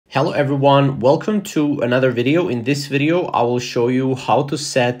Hello everyone, welcome to another video. In this video, I will show you how to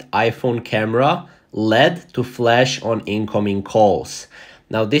set iPhone camera LED to flash on incoming calls.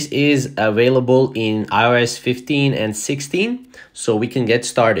 Now this is available in iOS 15 and 16, so we can get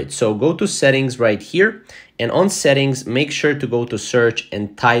started. So go to settings right here, and on settings, make sure to go to search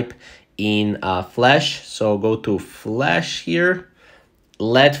and type in flash. So go to flash here,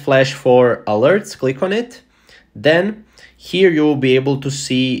 LED flash for alerts, click on it. Then here you will be able to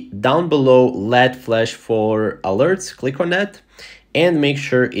see down below LED flash for alerts, click on that and make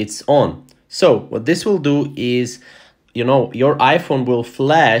sure it's on. So what this will do is, your iPhone will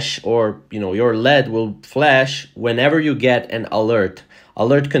flash, or your LED will flash whenever you get an alert.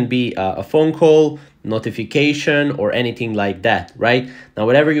 Alert can be a phone call, notification, or anything like that, right? Now,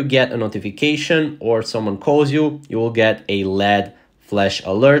 whenever you get a notification or someone calls you, you will get a LED flash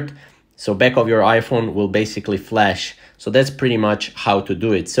alert. So back of your iPhone will basically flash. So that's pretty much how to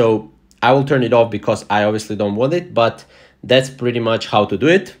do it. So I will turn it off because I obviously don't want it, but that's pretty much how to do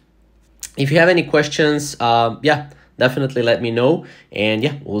it. If you have any questions, yeah, definitely let me know. And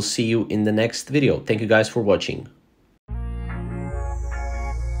yeah, we'll see you in the next video. Thank you guys for watching.